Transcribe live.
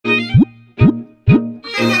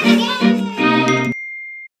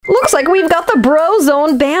like we've got the Bro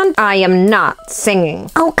Zone band. I am not singing.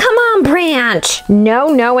 Oh, come on, Branch. No,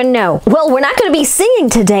 no, and no. Well, we're not going to be singing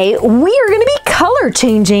today. We are going to be color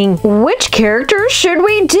changing. Which character should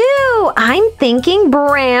we do? I'm thinking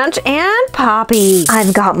Branch and Poppy.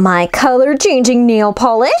 I've got my color changing nail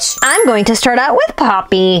polish. I'm going to start out with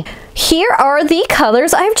Poppy. Here are the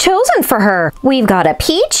colors I've chosen for her. We've got a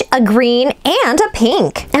peach, a green, and a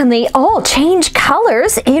pink. And they all change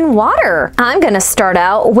colors in water. I'm gonna start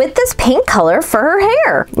out with this pink color for her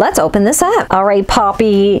hair. Let's open this up. All right,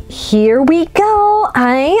 Poppy, here we go.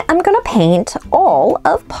 I am gonna paint all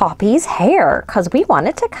of Poppy's hair because we want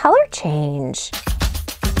it to color change.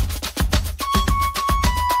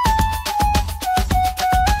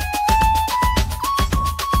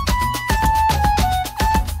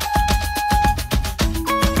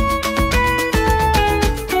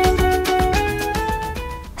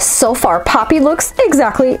 So far, Poppy looks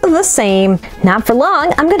exactly the same. Not for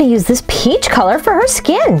long, I'm gonna use this peach color for her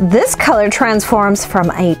skin. This color transforms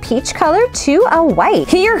from a peach color to a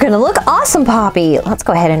white. You're gonna look awesome, Poppy. Let's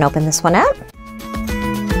go ahead and open this one up.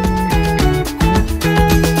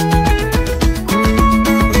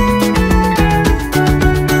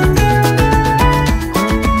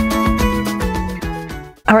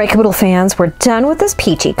 All right, Caboodle fans, we're done with this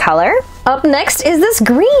peachy color. Up next is this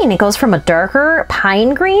green. It goes from a darker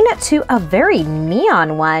pine green to a very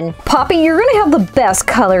neon one. Poppy, you're gonna have the best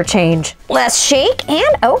color change. Let's shake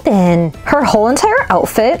and open. Her whole entire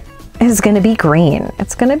outfit is gonna be green.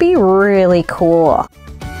 It's gonna be really cool.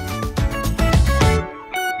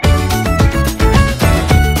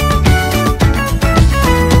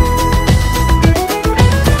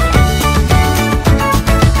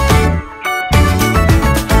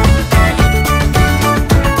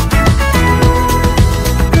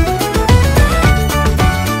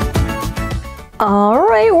 All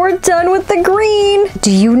right, we're done with the green. Do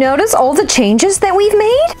you notice all the changes that we've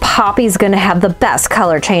made? Poppy's gonna have the best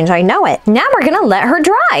color change, I know it. Now we're gonna let her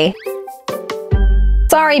dry.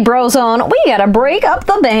 Sorry, Brozone, we gotta break up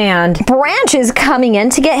the band. Branch is coming in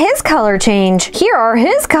to get his color change. Here are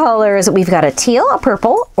his colors. We've got a teal, a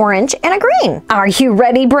purple, orange, and a green. Are you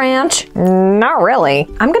ready, Branch? Not really.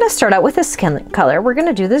 I'm gonna start out with the skin color. We're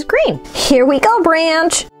gonna do this green. Here we go,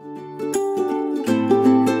 Branch.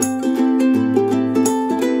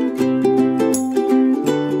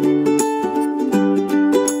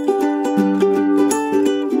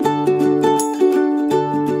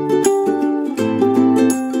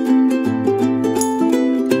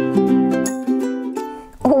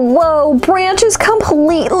 Whoa, Branch is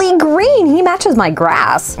completely green. He matches my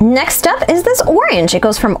grass. Next up is this orange. It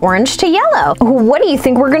goes from orange to yellow. What do you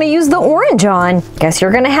think we're gonna use the orange on? Guess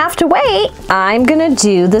you're gonna have to wait. I'm gonna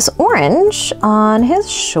do this orange on his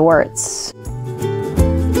shorts.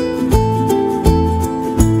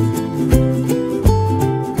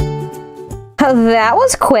 That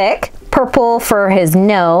was quick. Purple for his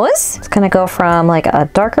nose. It's gonna go from like a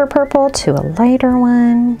darker purple to a lighter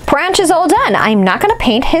one. Branch is all done. I'm not gonna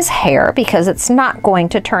paint his hair because it's not going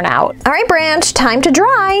to turn out. All right, Branch, time to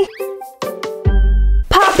dry.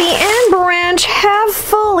 Poppy and Branch have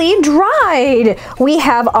fully dried. We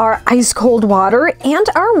have our ice cold water and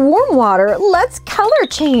our warm water. Let's color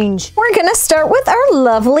change. We're gonna start with our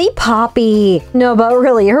lovely Poppy. No, but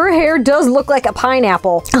really, her hair does look like a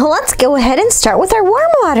pineapple. Let's go ahead and start with our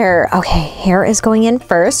warm water. Okay, hair is going in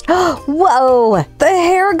first. Whoa, the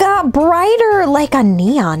hair got brighter like a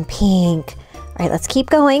neon pink. All right, let's keep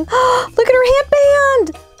going. Look at her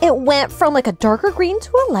headband. It went from like a darker green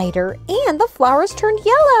to a lighter, and the flowers turned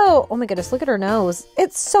yellow. Oh my goodness, look at her nose.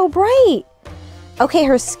 It's so bright. Okay,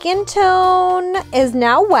 her skin tone is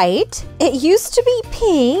now white. It used to be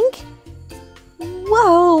pink.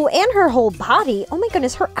 Whoa, and her whole body. Oh my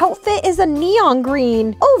goodness, her outfit is a neon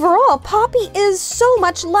green. Overall, Poppy is so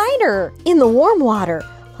much lighter in the warm water.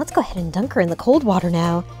 Let's go ahead and dunk her in the cold water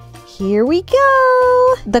now. Here we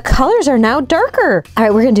go. The colors are now darker. All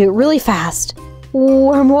right, we're gonna do it really fast.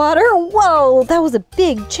 Warm water, whoa, that was a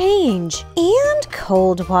big change. And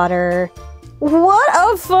cold water. What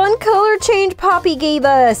a fun color change Poppy gave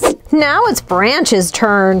us. Now it's Branch's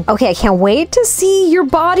turn. Okay, I can't wait to see your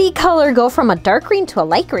body color go from a dark green to a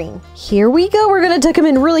light green. Here we go, we're gonna tuck him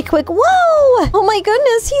in really quick. Whoa, oh my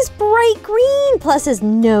goodness, he's bright green. Plus his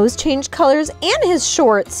nose changed colors and his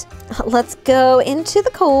shorts. Let's go into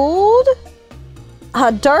the cold.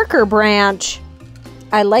 A darker Branch.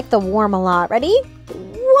 I like the warm a lot. Ready?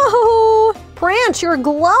 Whoa! Branch, you're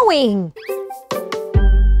glowing!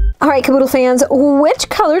 All right, Caboodle fans, which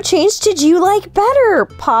color change did you like better?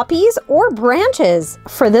 Poppy's or Branch's?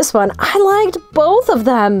 For this one, I liked both of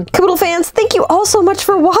them. Caboodle fans, thank you all so much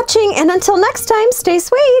for watching, and until next time, stay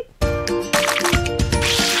sweet!